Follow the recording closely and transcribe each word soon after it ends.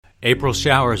April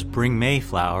showers bring May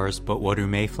flowers, but what do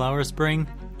May flowers bring?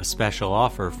 A special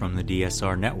offer from the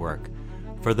DSR Network.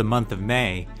 For the month of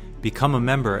May, become a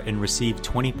member and receive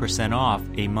 20% off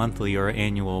a monthly or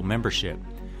annual membership.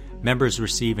 Members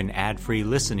receive an ad-free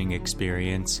listening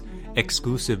experience,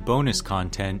 exclusive bonus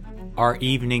content, our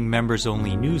evening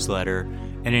members-only newsletter,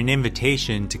 and an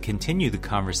invitation to continue the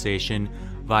conversation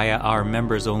via our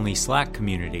members-only Slack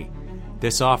community.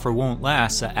 This offer won't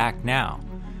last, so act now.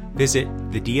 Visit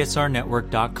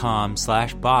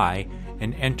thedsrnetwork.com/buy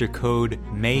and enter code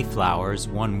MAYFLOWERS,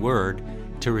 one word,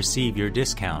 to receive your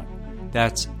discount.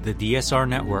 That's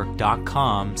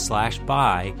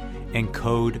thedsrnetwork.com/buy and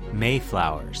code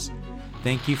MAYFLOWERS.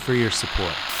 Thank you for your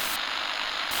support.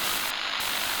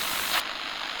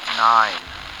 9,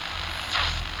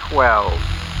 12,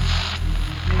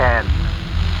 10,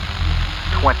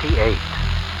 28,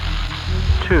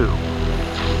 2,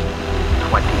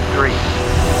 23.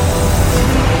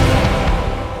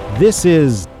 This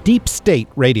is Deep State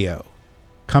Radio,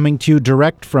 coming to you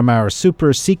direct from our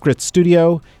super secret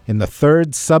studio in the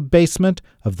third sub-basement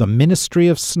of the Ministry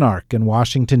of Snark in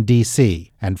Washington,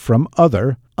 D.C., and from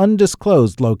other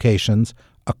undisclosed locations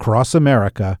across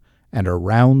America and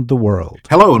around the world.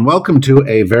 Hello, and welcome to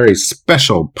a very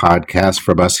special podcast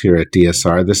from us here at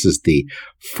DSR. This is the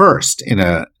first in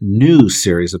a new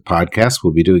series of podcasts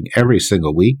we'll be doing every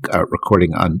single week,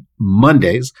 recording on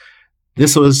Mondays.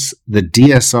 This was the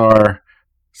DSR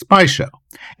Spy Show,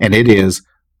 and it is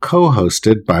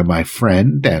co-hosted by my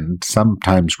friend and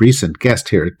sometimes recent guest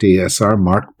here at DSR,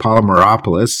 Mark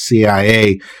Polymeropoulos,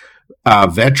 CIA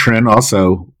veteran,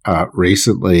 also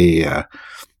recently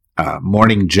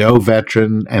Morning Joe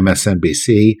veteran,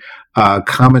 MSNBC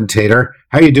commentator.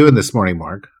 How are you doing this morning,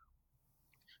 Mark?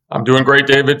 I'm doing great,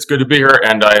 David. It's good to be here,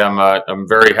 and I'm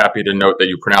very happy to note that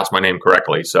you pronounced my name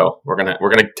correctly. So we're gonna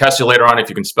test you later on if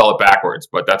you can spell it backwards.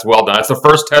 But that's well done. That's the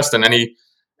first test in any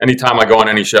time I go on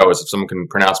any show is if someone can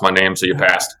pronounce my name, so you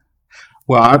passed.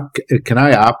 Well, can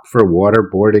I opt for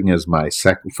waterboarding as my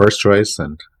first choice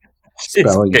and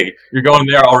spelling? Okay, you're going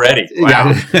there already.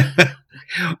 Wow. Yeah.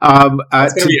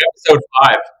 It's going to be episode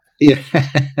 5. Yeah.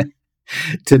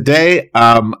 Today,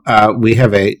 we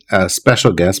have a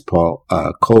special guest, Paul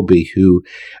Colby, who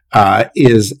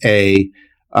is a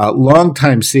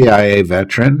longtime CIA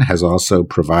veteran, has also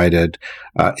provided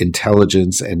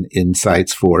intelligence and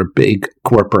insights for big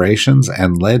corporations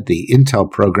and led the Intel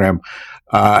program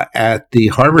at the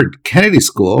Harvard Kennedy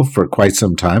School for quite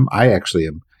some time. I actually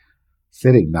am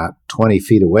sitting not 20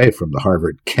 feet away from the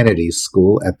Harvard Kennedy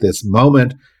School at this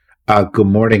moment. Good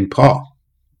morning, Paul.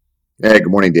 Hey,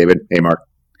 good morning, David. Hey, Mark.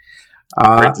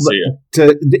 Great to see you.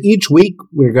 Each week,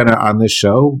 we're going to, on this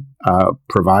show,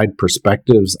 provide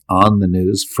perspectives on the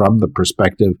news from the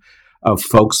perspective of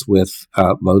folks with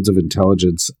loads of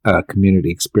intelligence community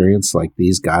experience like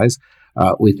these guys.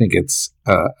 We think it's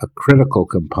a critical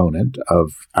component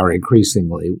of our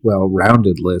increasingly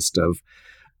well-rounded list of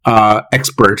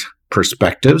expert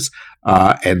perspectives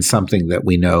and something that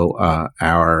we know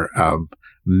our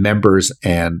members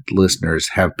and listeners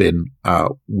have been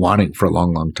wanting for a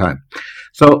long, long time.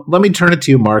 So let me turn it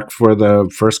to you, Mark, for the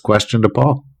first question to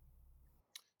Paul.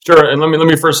 Sure, and let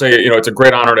me first say, it's a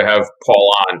great honor to have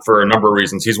Paul on for a number of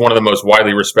reasons. He's one of the most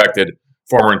widely respected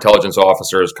former intelligence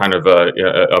officers, kind of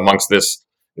amongst this,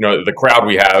 the crowd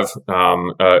we have,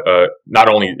 not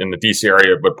only in the DC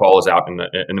area, but Paul is out in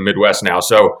the Midwest now.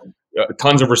 So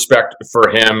tons of respect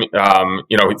for him.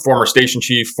 Former station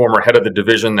chief, former head of the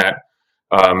division that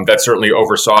certainly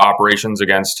oversaw operations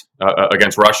against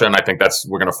Russia, and I think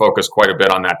we're going to focus quite a bit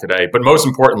on that today. But most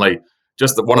importantly,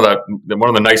 just one of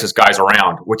the nicest guys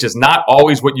around, which is not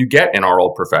always what you get in our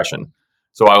old profession.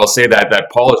 So I will say that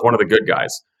Paul is one of the good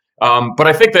guys. But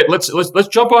I think that let's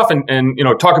jump off and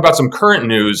talk about some current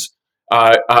news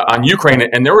on Ukraine.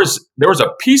 And there was a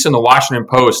piece in the Washington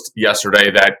Post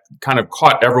yesterday that kind of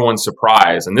caught everyone's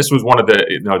surprise. And this was one of the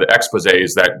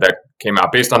exposés that came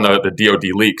out based on the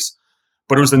DoD leaks.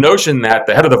 But it was the notion that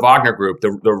the head of the Wagner Group,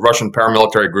 the Russian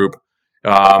paramilitary group,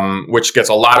 which gets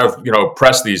a lot of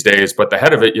press these days, but the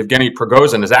head of it, Yevgeny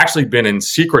Prigozhin, has actually been in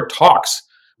secret talks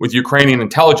with Ukrainian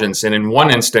intelligence, and in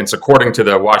one instance, according to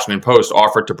the Washington Post,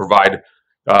 offered to provide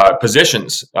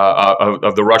positions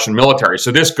of the Russian military.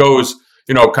 So this goes,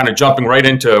 kind of jumping right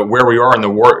into where we are in the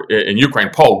war in Ukraine.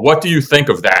 Paul, what do you think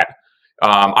of that?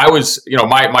 I was,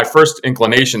 my first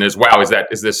inclination is, wow, is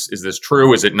this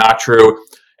true? Is it not true?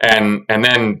 And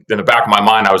then in the back of my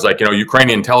mind, I was like,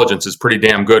 Ukrainian intelligence is pretty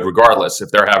damn good, regardless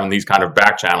if they're having these kind of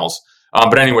back channels.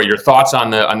 But anyway, your thoughts on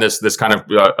this kind of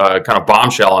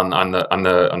bombshell on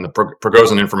the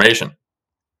Prigozhin information?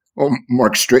 Well,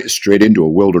 Mark, straight into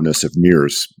a wilderness of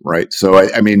mirrors, right? So,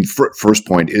 first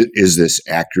point, is this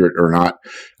accurate or not?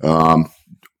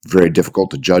 Very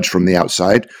difficult to judge from the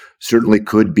outside. Certainly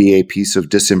could be a piece of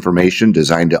disinformation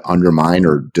designed to undermine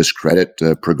or discredit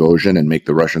Prigozhin and make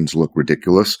the Russians look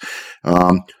ridiculous.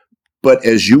 But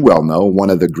as you well know, one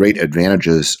of the great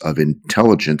advantages of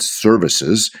intelligence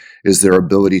services is their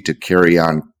ability to carry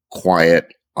on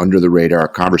quiet, under-the-radar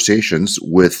conversations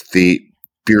with the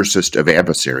fiercest of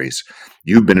adversaries.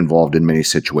 You've been involved in many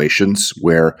situations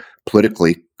where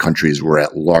politically countries were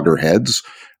at loggerheads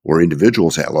or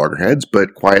individuals at loggerheads,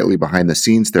 but quietly behind the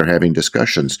scenes, they're having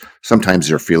discussions. Sometimes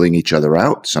they're feeling each other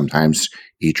out. Sometimes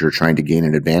each are trying to gain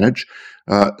an advantage.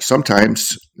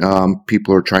 Sometimes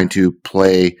people are trying to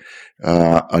play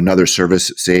another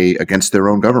service, say, against their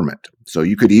own government. So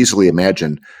you could easily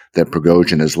imagine that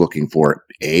Prigozhin is looking for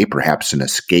A, perhaps an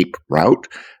escape route,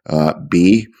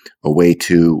 B, a way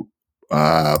to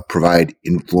provide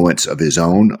influence of his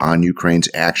own on Ukraine's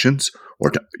actions, or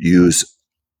to use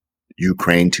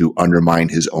Ukraine to undermine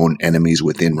his own enemies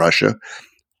within Russia.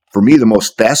 For me, the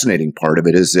most fascinating part of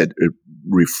it is that it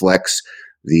reflects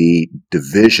the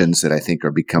divisions that I think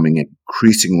are becoming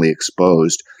increasingly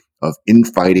exposed of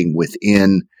infighting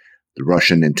within the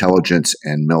Russian intelligence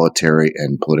and military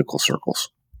and political circles.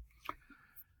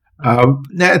 Now,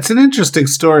 it's an interesting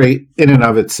story in and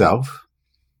of itself,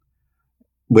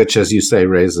 which, as you say,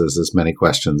 raises as many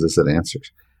questions as it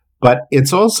answers. But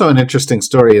it's also an interesting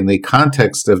story in the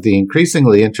context of the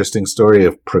increasingly interesting story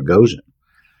of Prigozhin,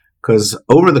 because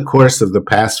over the course of the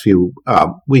past few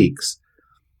weeks,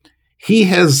 he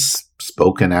has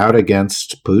spoken out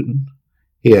against Putin.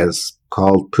 He has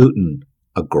called Putin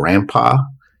a grandpa.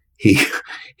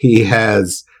 He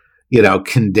has,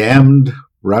 condemned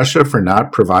Russia for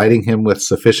not providing him with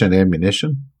sufficient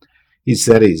ammunition. He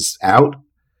said he's out.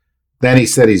 Then he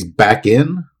said he's back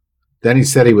in. Then he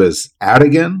said he was out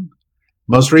again.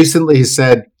 Most recently, he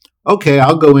said, okay,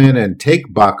 I'll go in and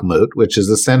take Bakhmut, which is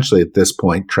essentially at this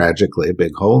point, tragically, a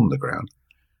big hole in the ground.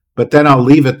 But then I'll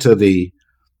leave it to the,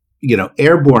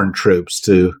 airborne troops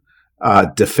to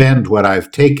defend what I've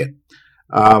taken.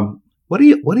 What do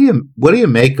you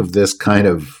make of this kind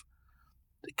of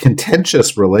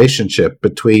contentious relationship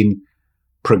between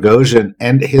Prigozhin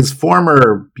and his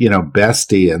former,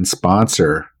 bestie and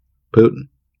sponsor, Putin?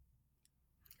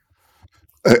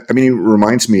 It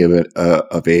reminds me of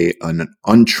an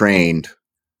untrained,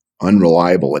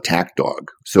 unreliable attack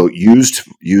dog. So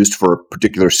used for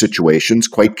particular situations,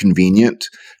 quite convenient.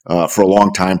 For a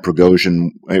long time,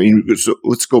 Prigozhin. So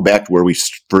let's go back to where we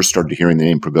first started hearing the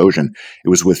name Prigozhin. It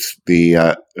was with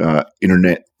the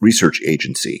Internet Research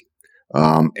Agency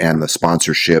and the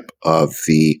sponsorship of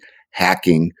the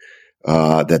hacking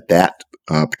that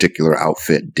particular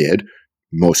outfit did.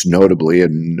 Most notably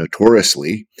and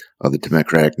notoriously of the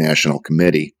Democratic National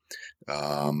Committee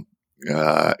back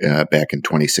in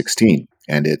 2016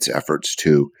 and its efforts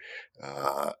to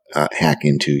hack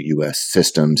into U.S.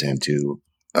 systems and to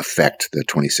affect the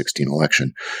 2016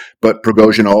 election. But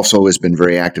Prigozhin also has been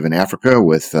very active in Africa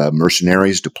with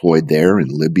mercenaries deployed there in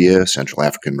Libya, Central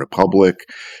African Republic,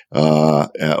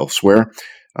 elsewhere.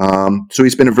 So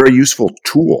he's been a very useful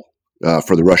tool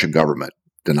for the Russian government.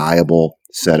 Deniable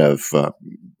set of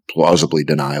implausibly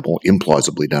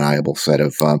deniable set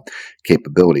of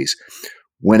capabilities.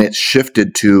 When it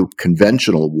shifted to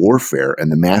conventional warfare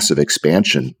and the massive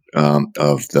expansion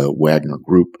of the Wagner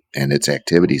Group and its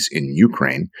activities in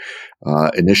Ukraine,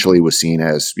 initially was seen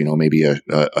as maybe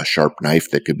a sharp knife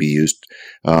that could be used,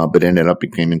 but ended up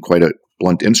becoming quite a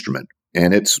blunt instrument.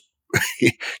 And it's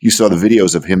you saw the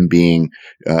videos of him being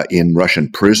in Russian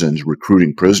prisons,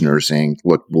 recruiting prisoners, saying,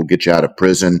 look, we'll get you out of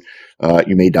prison.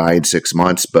 You may die in 6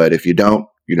 months, but if you don't,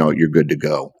 you're good to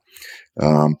go.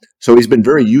 So he's been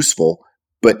very useful,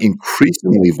 but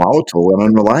increasingly volatile and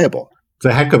unreliable. It's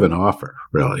a heck of an offer,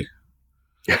 really.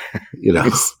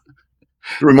 It's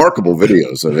remarkable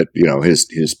videos of it,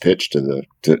 his pitch to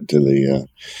the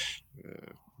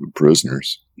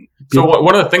prisoners. So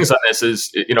one of the things on this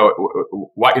is,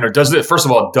 why, does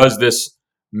this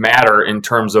matter in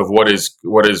terms of what is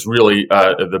really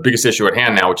the biggest issue at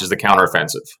hand now, which is the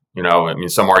counteroffensive?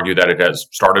 Some argue that it has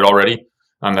started already,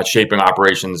 that shaping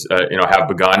operations, have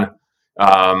begun.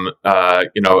 And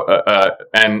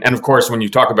of course, when you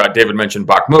talk about, David mentioned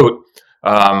Bakhmut,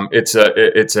 it's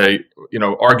a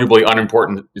arguably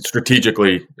unimportant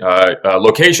strategically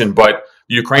location, but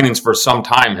the Ukrainians for some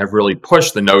time have really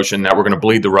pushed the notion that we're going to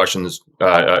bleed the Russians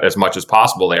as much as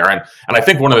possible there. And I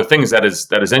think one of the things that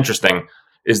is interesting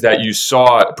is that you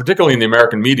saw, particularly in the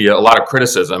American media, a lot of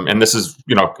criticism, and this is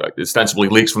ostensibly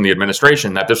leaks from the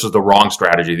administration, that this was the wrong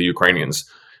strategy the Ukrainians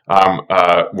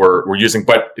were using.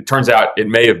 But it turns out it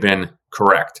may have been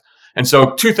correct. And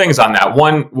so, two things on that.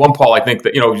 One, Paul, I think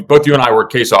that both you and I were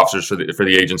case officers for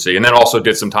the agency, and then also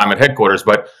did some time at headquarters.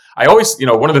 But I always,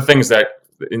 one of the things that,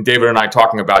 in David and I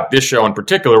talking about this show in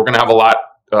particular, we're going to have a lot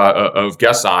of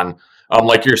guests on,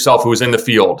 like yourself, who's in the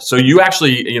field. So you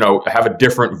actually, have a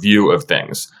different view of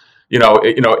things.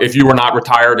 If you were not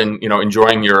retired and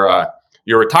enjoying your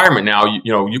retirement now,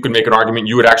 you could make an argument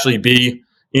you would actually be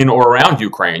in or around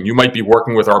Ukraine. You might be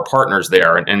working with our partners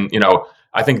there, and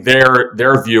I think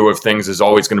their view of things is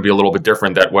always going to be a little bit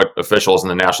different than what officials in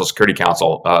the National Security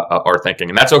Council are thinking,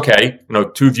 and that's okay.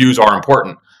 Two views are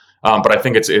important, but I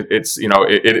think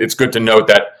it's good to note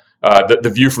that the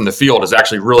view from the field is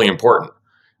actually really important.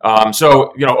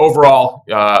 So overall,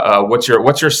 what's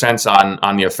your sense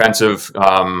on the offensive?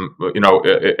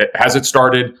 Has it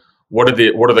started? What are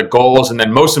the goals? And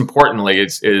then most importantly,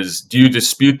 is do you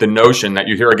dispute the notion that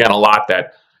you hear again a lot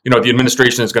that the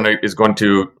administration is going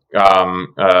to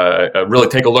really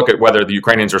take a look at whether the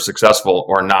Ukrainians are successful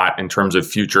or not in terms of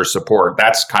future support?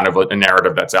 That's kind of a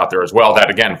narrative that's out there as well. That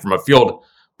again, from a field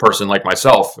person like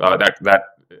myself, that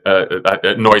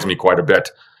annoys me quite a bit.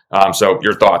 So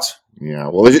your thoughts? Yeah,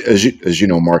 well, as you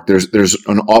know, Mark, there's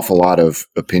an awful lot of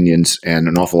opinions and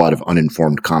an awful lot of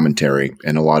uninformed commentary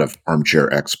and a lot of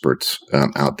armchair experts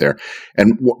out there.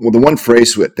 And the one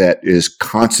phrase that is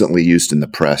constantly used in the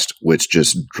press, which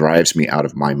just drives me out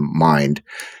of my mind,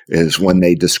 is when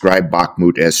they describe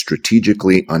Bakhmut as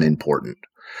strategically unimportant.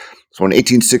 So in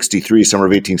summer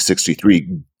of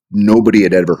 1863, nobody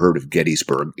had ever heard of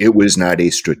Gettysburg. It was not a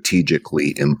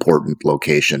strategically important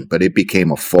location, but it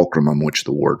became a fulcrum on which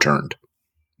the war turned,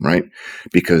 right?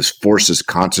 Because forces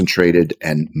concentrated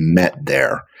and met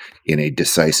there in a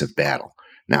decisive battle.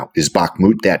 Now, is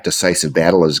Bakhmut that decisive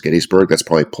battle as Gettysburg? That's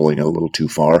probably pulling it a little too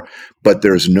far, but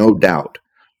there's no doubt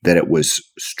that it was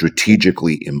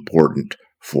strategically important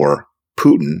for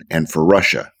Putin and for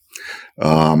Russia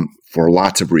for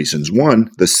lots of reasons.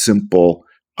 One, the simple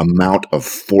amount of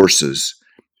forces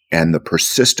and the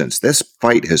persistence. This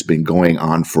fight has been going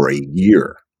on for a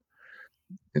year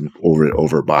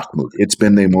over Bakhmut. It's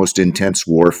been the most intense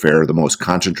warfare, the most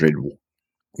concentrated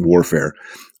warfare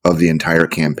of the entire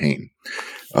campaign.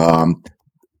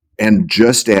 And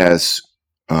just as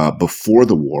before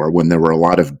the war, when there were a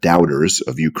lot of doubters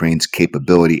of Ukraine's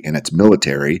capability and its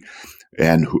military,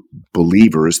 and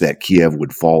believers that Kiev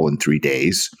would fall in 3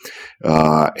 days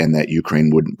and that Ukraine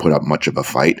wouldn't put up much of a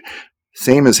fight.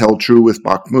 Same is held true with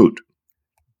Bakhmut.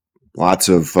 Lots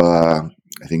of, I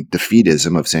think,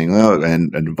 defeatism of saying,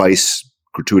 and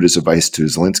gratuitous advice to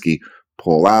Zelensky,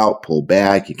 pull out, pull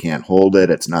back, you can't hold it,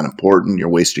 it's not important, you're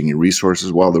wasting your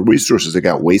resources. Well, the resources that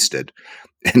got wasted,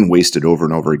 and wasted over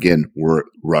and over again, were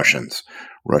Russians.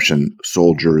 Russian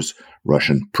soldiers,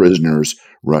 Russian prisoners,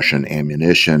 Russian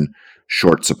ammunition,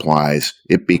 short supplies.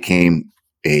 It became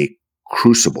a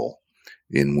crucible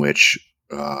in which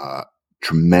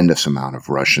tremendous amount of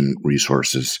Russian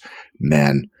resources,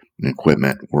 men, and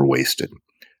equipment were wasted.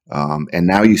 And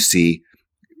now you see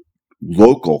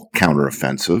local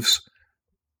counteroffensives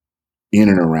in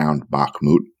and around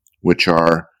Bakhmut, which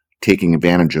are taking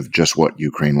advantage of just what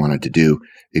Ukraine wanted to do,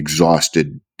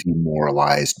 exhausted,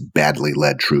 demoralized, badly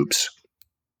led troops.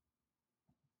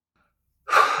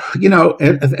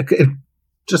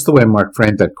 Just the way Mark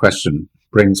framed that question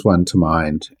brings one to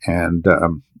mind. And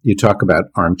you talk about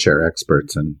armchair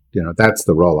experts, and that's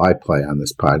the role I play on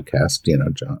this podcast.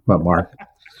 John, but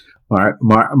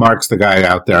Mark's the guy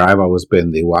out there. I've always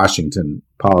been the Washington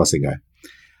policy guy.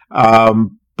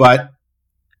 But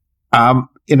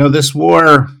this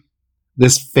war,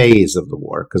 this phase of the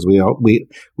war, because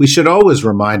we should always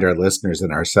remind our listeners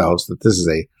and ourselves that this is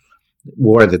a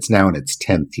war that's now in its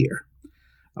 10th year.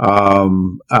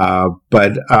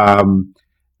 But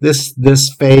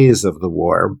this phase of the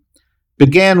war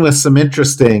began with some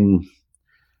interesting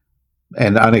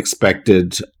and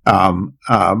unexpected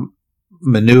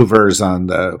maneuvers on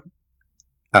the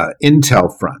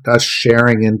intel front, us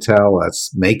sharing intel,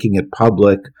 us making it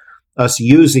public, us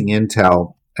using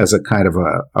intel as a kind of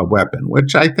a weapon,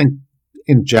 which I think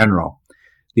in general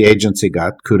the agency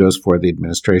got kudos for, the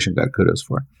administration got kudos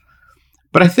for.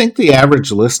 But I think the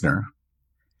average listener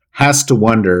has to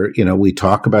wonder, we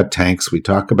talk about tanks, we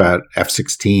talk about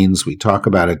F-16s, we talk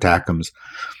about ATACMS.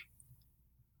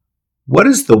 What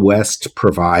is the West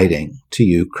providing to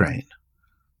Ukraine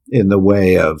in the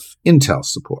way of intel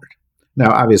support?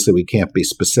 Now, obviously, we can't be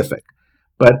specific,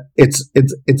 but I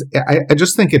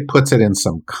just think it puts it in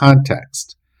some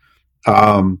context.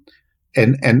 And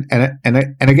again,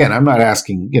 I'm not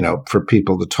asking, for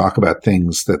people to talk about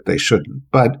things that they shouldn't,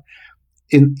 but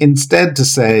instead to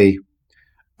say,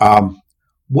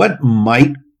 What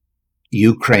might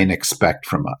Ukraine expect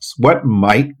from us? What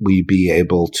might we be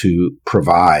able to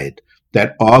provide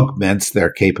that augments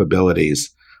their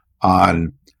capabilities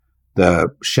on the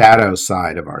shadow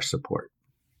side of our support?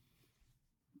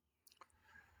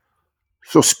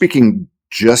 So speaking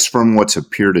just from what's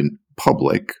appeared in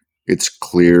public, it's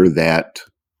clear that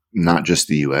not just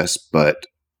the U.S., but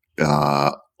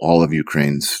all of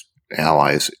Ukraine's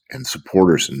allies and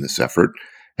supporters in this effort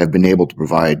have been able to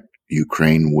provide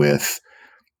Ukraine with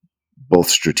both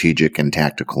strategic and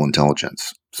tactical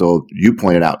intelligence. So you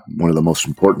pointed out one of the most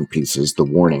important pieces, the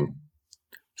warning.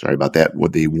 Sorry about that.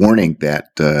 With the warning that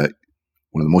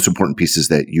one of the most important pieces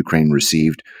that Ukraine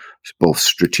received, both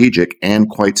strategic and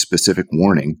quite specific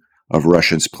warning of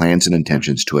Russia's plans and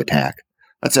intentions to attack.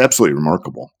 That's absolutely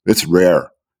remarkable. It's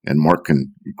rare. And Mark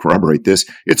can corroborate this.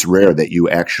 It's rare that you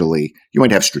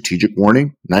might have strategic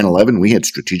warning. 9/11, we had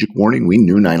strategic warning. We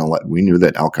knew 9/11. We knew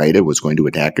that Al Qaeda was going to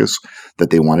attack us, that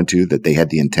they wanted to, that they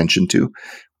had the intention to.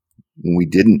 We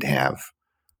didn't have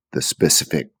the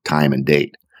specific time and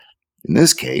date. In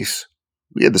this case,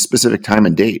 we had the specific time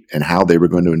and date and how they were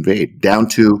going to invade, down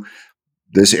to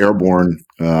this airborne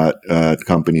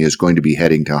company is going to be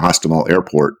heading to Hostomel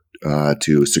Airport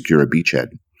to secure a beachhead,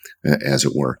 as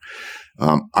it were.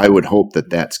 I would hope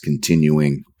that that's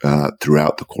continuing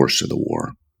throughout the course of the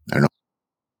war. I don't know.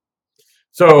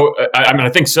 So, I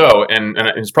think so, and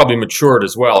it's probably matured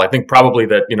as well. I think probably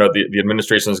that the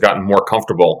administration has gotten more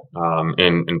comfortable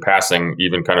in passing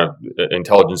even kind of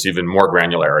intelligence, even more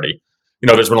granularity.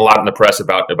 There's been a lot in the press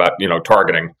about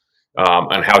targeting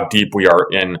and how deep we are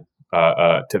in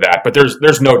to that. But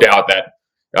there's no doubt that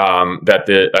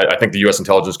I think the U.S.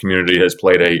 intelligence community has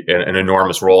played an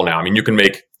enormous role now. I mean, you can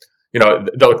make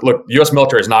look, the U.S.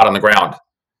 military is not on the ground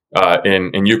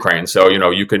in Ukraine, so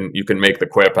you can make the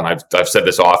quip, and I've said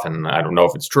this often. I don't know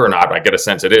if it's true or not, but I get a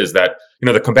sense it is that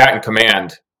the combatant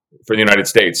command for the United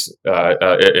States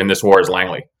in this war is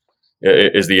Langley,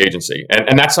 is the agency,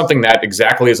 and that's something that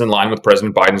exactly is in line with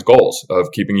President Biden's goals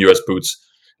of keeping U.S. boots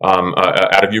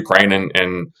out of Ukraine and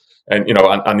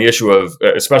on the issue of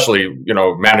especially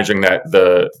managing that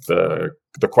the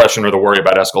question or the worry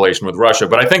about escalation with Russia.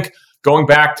 But I think going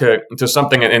back to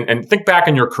something and think back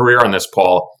in your career on this,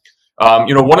 Paul.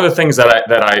 One of the things that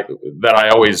I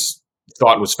always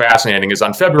thought was fascinating is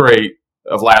on February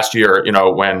of last year,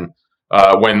 when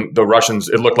the Russians,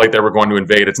 it looked like they were going to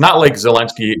invade. It's not like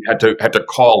Zelensky had to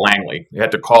call Langley. He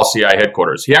had to call CIA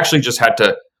headquarters. He actually just had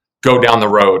to go down the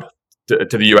road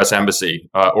to the U.S. embassy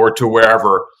or to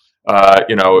wherever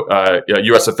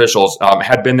U.S. officials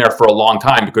had been there for a long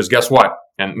time, because guess what?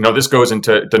 And this goes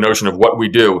into the notion of what we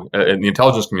do in the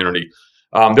intelligence community.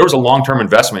 There was a long-term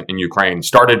investment in Ukraine,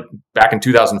 started back in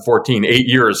 2014, 8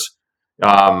 years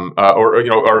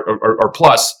or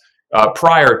plus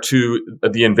prior to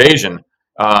the invasion.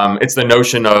 It's the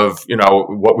notion of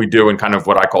what we do and kind of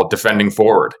what I call defending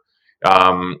forward.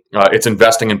 It's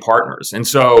investing in partners, and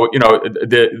so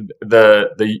the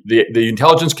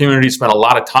intelligence community spent a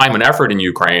lot of time and effort in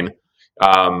Ukraine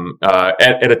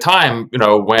at a time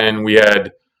when we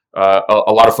had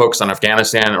a lot of focus on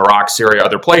Afghanistan, Iraq, Syria,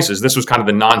 other places. This was kind of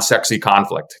the non-sexy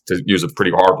conflict, to use a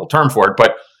pretty horrible term for it,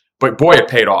 but boy, it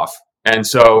paid off. And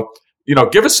so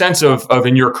give a sense of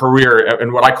in your career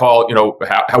and what I call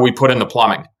how we put in the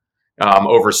plumbing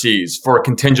overseas for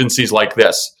contingencies like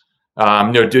this.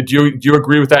 Do you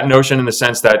agree with that notion in the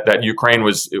sense that Ukraine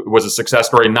was a success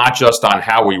story, not just on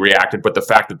how we reacted, but the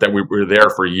fact that we were there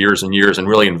for years and years and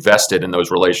really invested in those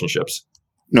relationships?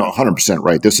 No, 100%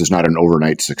 right. This is not an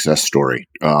overnight success story.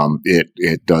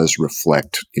 It does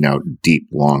reflect, deep,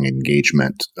 long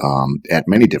engagement at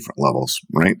many different levels,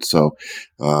 right? So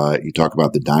you talk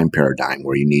about the dime paradigm,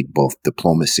 where you need both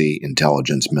diplomacy,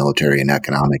 intelligence, military, and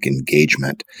economic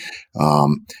engagement.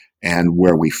 And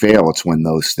where we fail, it's when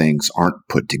those things aren't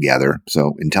put together.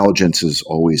 So intelligence is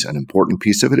always an important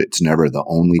piece of it. It's never the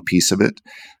only piece of it.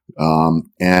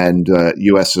 And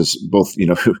U.S. is both,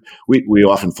 we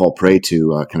often fall prey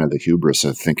to kind of the hubris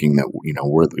of thinking that,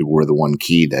 we're the one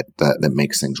key that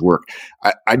makes things work.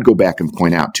 I'd go back and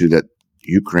point out, too, that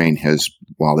Ukraine has,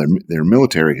 while their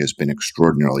military has been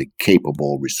extraordinarily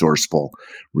capable, resourceful,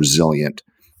 resilient,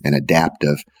 and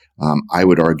adaptive, I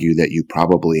would argue that you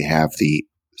probably have the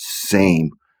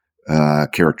same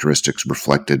characteristics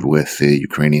reflected with the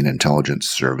Ukrainian intelligence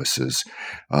services.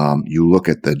 You look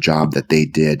at the job that they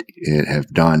have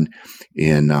done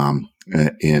in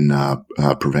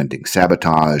preventing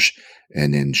sabotage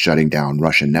and in shutting down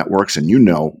Russian networks, and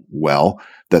well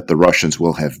that the Russians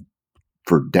will have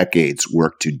for decades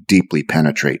worked to deeply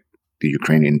penetrate the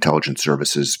Ukrainian intelligence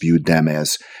services viewed them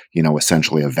as,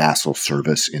 essentially a vassal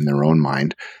service in their own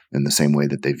mind, in the same way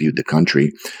that they viewed the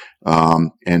country,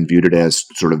 and viewed it as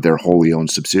sort of their wholly owned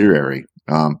subsidiary.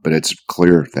 But it's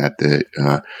clear that the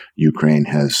Ukraine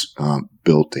has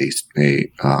built a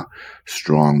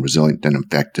strong, resilient, and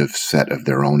effective set of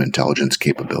their own intelligence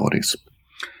capabilities.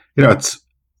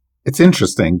 It's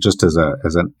interesting, just as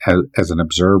an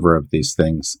observer of these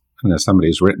things, and as somebody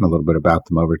who's written a little bit about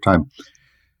them over time.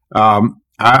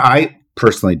 I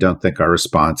personally don't think our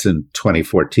response in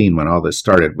 2014, when all this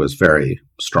started, was very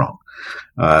strong.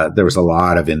 There was a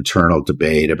lot of internal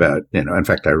debate about, in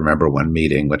fact, I remember one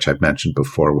meeting, which I've mentioned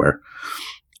before, where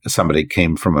somebody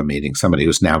came from a meeting, somebody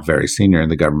who's now very senior in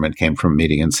the government came from a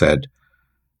meeting and said,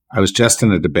 I was just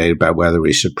in a debate about whether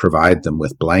we should provide them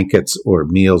with blankets or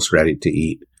meals ready to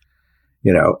eat,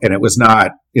 and it was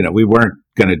not, we weren't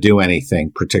going to do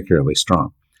anything particularly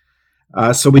strong.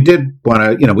 So we did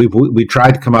want to, we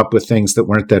tried to come up with things that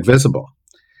weren't that visible.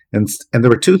 And there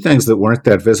were two things that weren't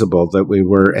that visible that we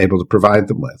were able to provide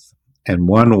them with. And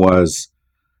one was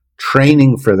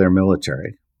training for their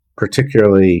military,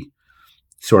 particularly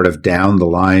sort of down the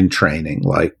line training,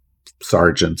 like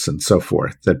sergeants and so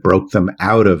forth, that broke them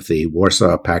out of the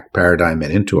Warsaw Pact paradigm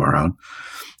and into our own.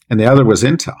 And the other was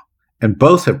intel. And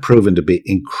both have proven to be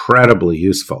incredibly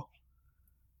useful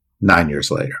 9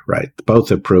 years later, right? Both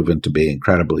have proven to be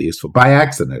incredibly useful by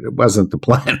accident. It wasn't the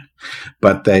plan,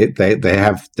 but they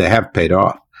have paid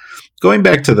off. Going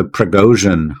back to the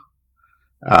Prigozhin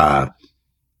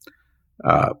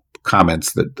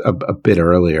comments that a bit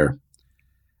earlier,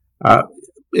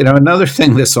 another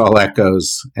thing this all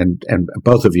echoes, and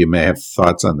both of you may have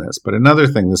thoughts on this, but another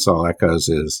thing this all echoes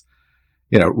is,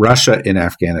 Russia in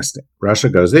Afghanistan. Russia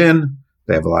goes in.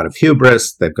 They have a lot of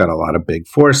hubris. They've got a lot of big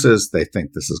forces. They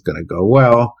think this is going to go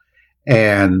well,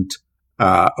 and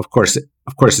of course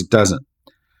it doesn't.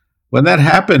 When that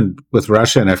happened with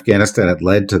Russia and Afghanistan, it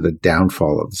led to the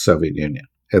downfall of the Soviet Union.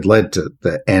 It led to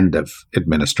the end of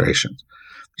administrations.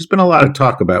 There's been a lot of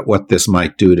talk about what this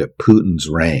might do to Putin's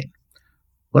reign.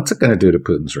 What's it going to do to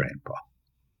Putin's reign,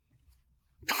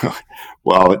 Paul?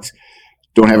 Well,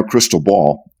 don't have a crystal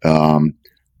ball,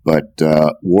 but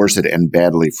wars that end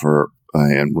badly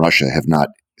in Russia have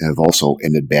also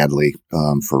ended badly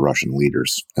for Russian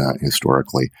leaders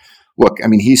historically. Look, I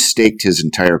mean, he's staked his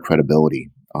entire credibility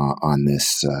on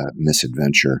this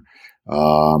misadventure,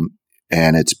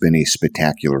 and it's been a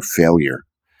spectacular failure.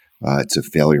 It's a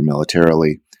failure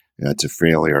militarily. It's a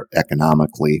failure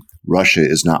economically. Russia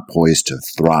is not poised to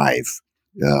thrive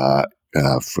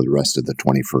for the rest of the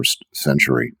 21st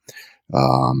century.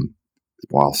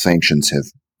 While sanctions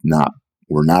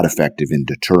were not effective in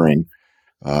deterring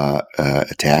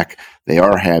attack, they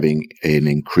are having an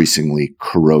increasingly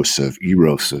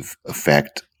erosive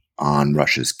effect on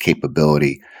Russia's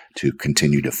capability to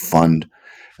continue to fund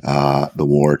the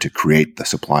war, to create the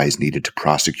supplies needed to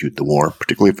prosecute the war,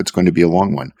 particularly if it's going to be a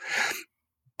long one.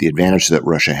 The advantage that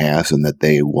Russia has, and that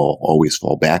they will always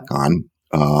fall back on,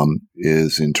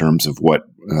 is in terms of what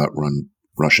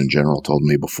Russian general told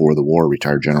me before the war,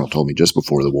 retired general told me just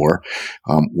before the war,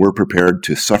 we're prepared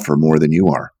to suffer more than you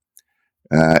are.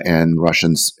 And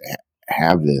Russians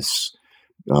have this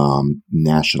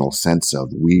national sense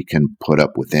of, we can put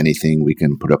up with anything, we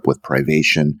can put up with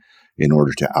privation in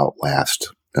order to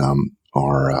outlast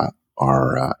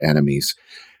our enemies.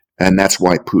 And that's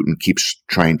why Putin keeps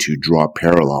trying to draw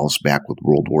parallels back with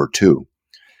World War II.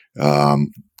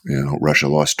 Russia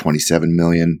lost 27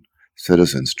 million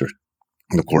citizens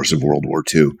in the course of World War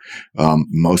II,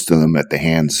 most of them at the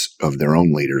hands of their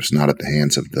own leaders, not at the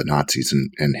hands of the Nazis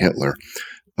and Hitler.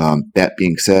 That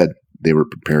being said, they were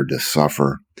prepared to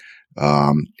suffer,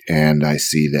 and I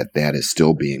see that is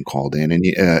still being called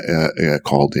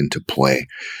into play.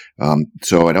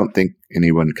 So I don't think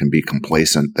anyone can be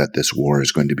complacent that this war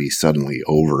is going to be suddenly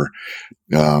over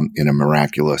in a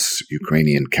miraculous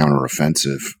Ukrainian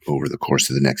counteroffensive over the course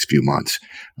of the next few months.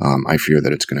 I fear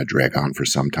that it's going to drag on for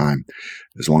some time.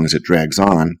 As long as it drags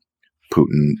on,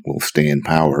 Putin will stay in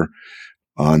power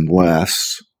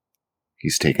unless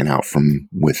he's taken out from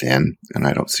within, and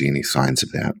I don't see any signs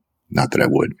of that. Not that I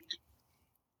would.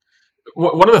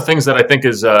 One of the things that I think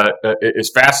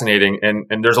is fascinating,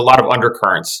 and there's a lot of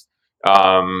undercurrents,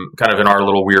 kind of in our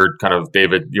little weird kind of,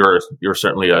 David, you're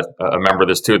certainly a member of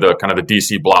this too, the kind of the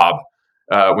DC blob.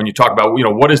 When you talk about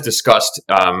what is discussed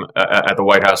at the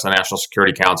White House and the National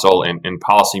Security Council in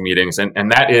policy meetings,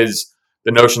 and that is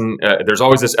the notion. There's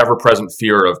always this ever-present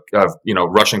fear of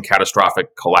Russian catastrophic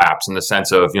collapse, in the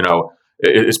sense of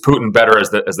is Putin better as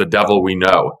the devil we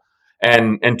know?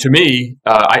 And to me,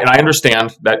 I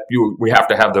understand that we have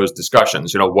to have those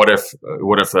discussions. What if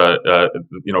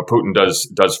Putin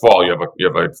does fall? You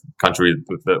have a country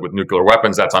with nuclear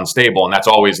weapons that's unstable, and that's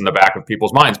always in the back of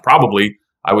people's minds. Probably,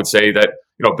 I would say that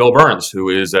Bill Burns, who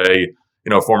is a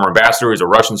former ambassador, he's a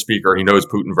Russian speaker. He knows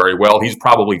Putin very well. He's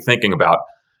probably thinking about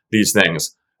these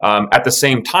things. At the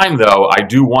same time, though, I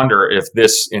do wonder if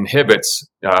this inhibits,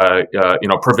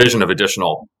 provision of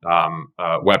additional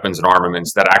weapons and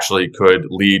armaments that actually could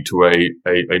lead to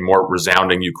a more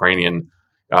resounding Ukrainian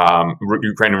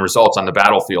results on the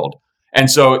battlefield.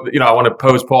 And so, I want to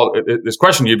pose, Paul, this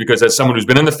question to you because as someone who's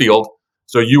been in the field,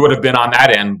 so you would have been on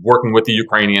that end working with the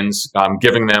Ukrainians,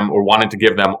 giving them or wanting to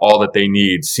give them all that they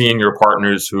need, seeing your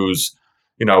partners whose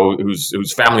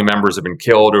family members have been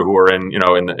killed or who are in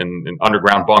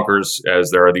underground bunkers as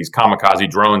there are these kamikaze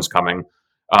drones coming.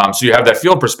 So you have that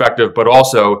field perspective, but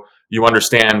also you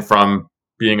understand from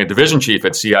being a division chief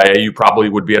at CIA, you probably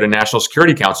would be at a National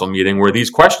Security Council meeting where these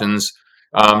questions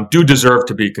do deserve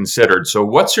to be considered. So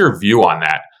what's your view on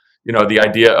that? The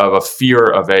idea of a fear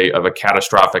of a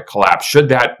catastrophic collapse, should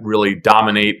that really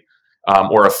dominate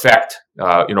or affect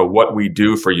what we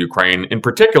do for Ukraine, in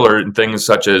particular in things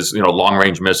such as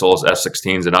long-range missiles,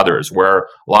 F-16s, and others, where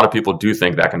a lot of people do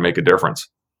think that can make a difference.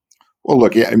 Well,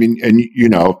 look, yeah, I mean, and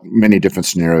many different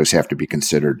scenarios have to be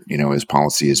considered, as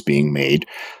policy is being made,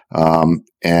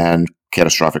 and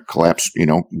catastrophic collapse,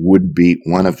 would be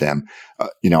one of them.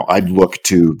 I'd look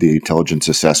to the intelligence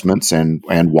assessments and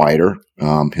wider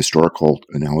historical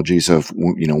analogies of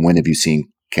when have you seen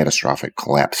catastrophic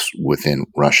collapse within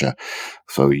Russia?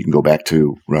 So you can go back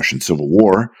to Russian Civil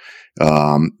War,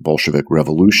 Bolshevik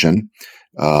Revolution.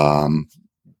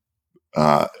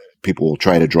 People will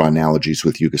try to draw analogies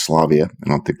with Yugoslavia. I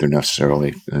don't think they're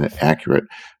necessarily accurate.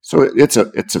 So it's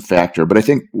a factor. But I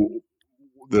think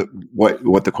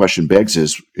what the question begs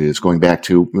is going back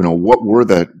to what were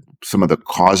some of the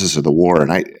causes of the war,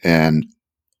 and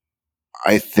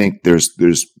I think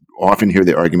there's often hear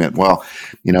the argument, well,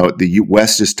 the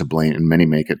West is to blame, and many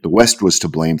make it, the West was to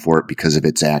blame for it because of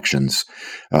its actions,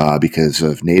 because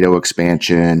of NATO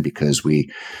expansion, because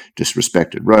we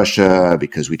disrespected Russia,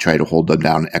 because we tried to hold them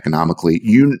down economically.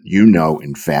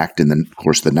 In fact, in the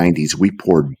course of the 90s, we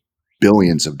poured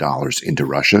billions of dollars into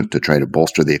Russia to try to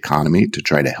bolster the economy, to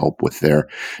try to help with their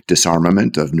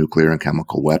disarmament of nuclear and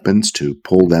chemical weapons, to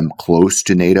pull them close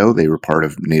to NATO. They were part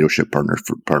of NATO Ship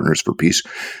Partners for Peace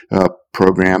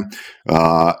program.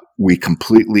 We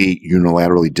completely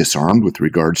unilaterally disarmed with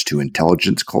regards to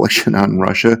intelligence collection on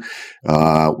Russia.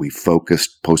 We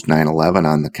focused post 9/11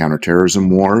 on the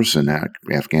counterterrorism wars in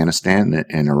Afghanistan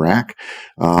and Iraq.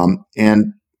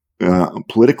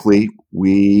 Politically,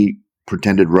 we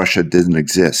pretended Russia didn't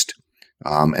exist.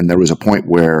 And there was a point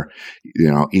where,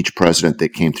 each president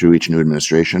that came through, each new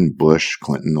administration, Bush,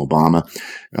 Clinton, Obama,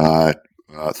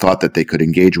 thought that they could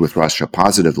engage with Russia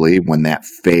positively. When that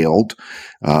failed,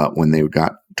 when they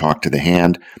got talked to the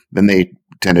hand, then they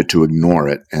tended to ignore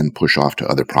it and push off to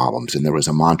other problems. And there was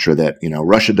a mantra that,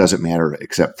 Russia doesn't matter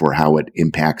except for how it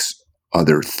impacts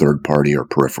other third party or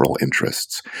peripheral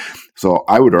interests. So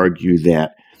I would argue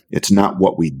that it's not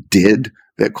what we did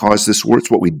that caused this war. It's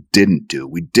what we didn't do.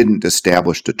 We didn't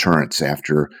establish deterrence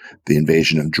after the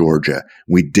invasion of Georgia.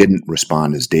 We didn't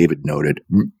respond, as David noted,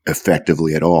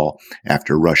 effectively at all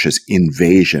after Russia's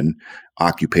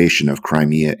occupation of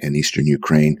Crimea and eastern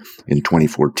Ukraine in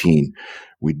 2014.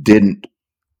 We didn't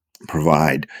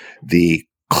provide the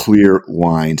clear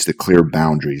lines, the clear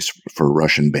boundaries for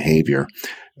Russian behavior.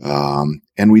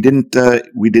 And we didn't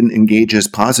engage as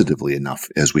positively enough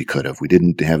as we could have. We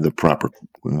didn't have the proper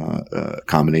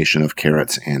combination of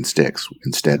carrots and sticks.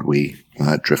 Instead, we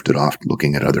drifted off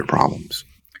looking at other problems.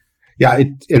 Yeah,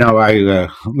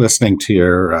 listening to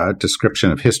your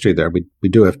description of history there, we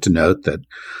do have to note that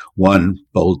one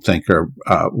bold thinker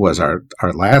was our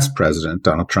last president,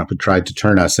 Donald Trump, who tried to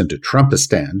turn us into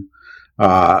Trumpistan,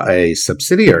 a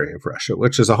subsidiary of Russia,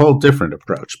 which is a whole different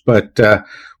approach. But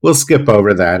we'll skip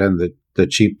over that and the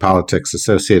cheap politics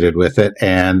associated with it.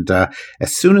 And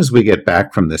as soon as we get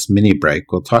back from this mini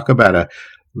break, we'll talk about a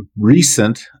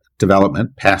recent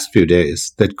development, past few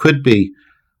days, that could be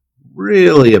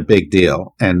really a big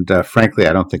deal. And frankly,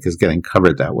 I don't think is getting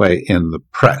covered that way in the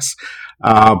press.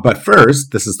 But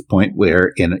first, this is the point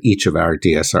where in each of our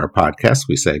DSR podcasts,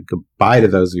 we say goodbye to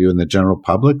those of you in the general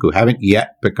public who haven't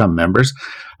yet become members.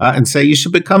 and say you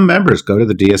should become members. Go to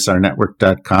the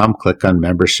DSRnetwork.com, click on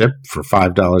membership for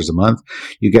 $5 a month.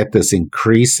 You get this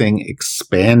increasing,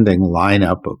 expanding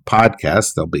lineup of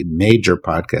podcasts. There'll be major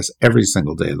podcasts every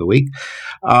single day of the week.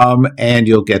 And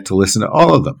you'll get to listen to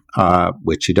all of them,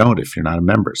 which you don't if you're not a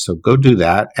member. So go do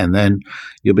that, and then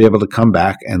you'll be able to come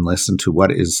back and listen to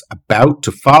what is about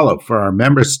to follow. For our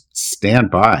members, stand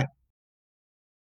by.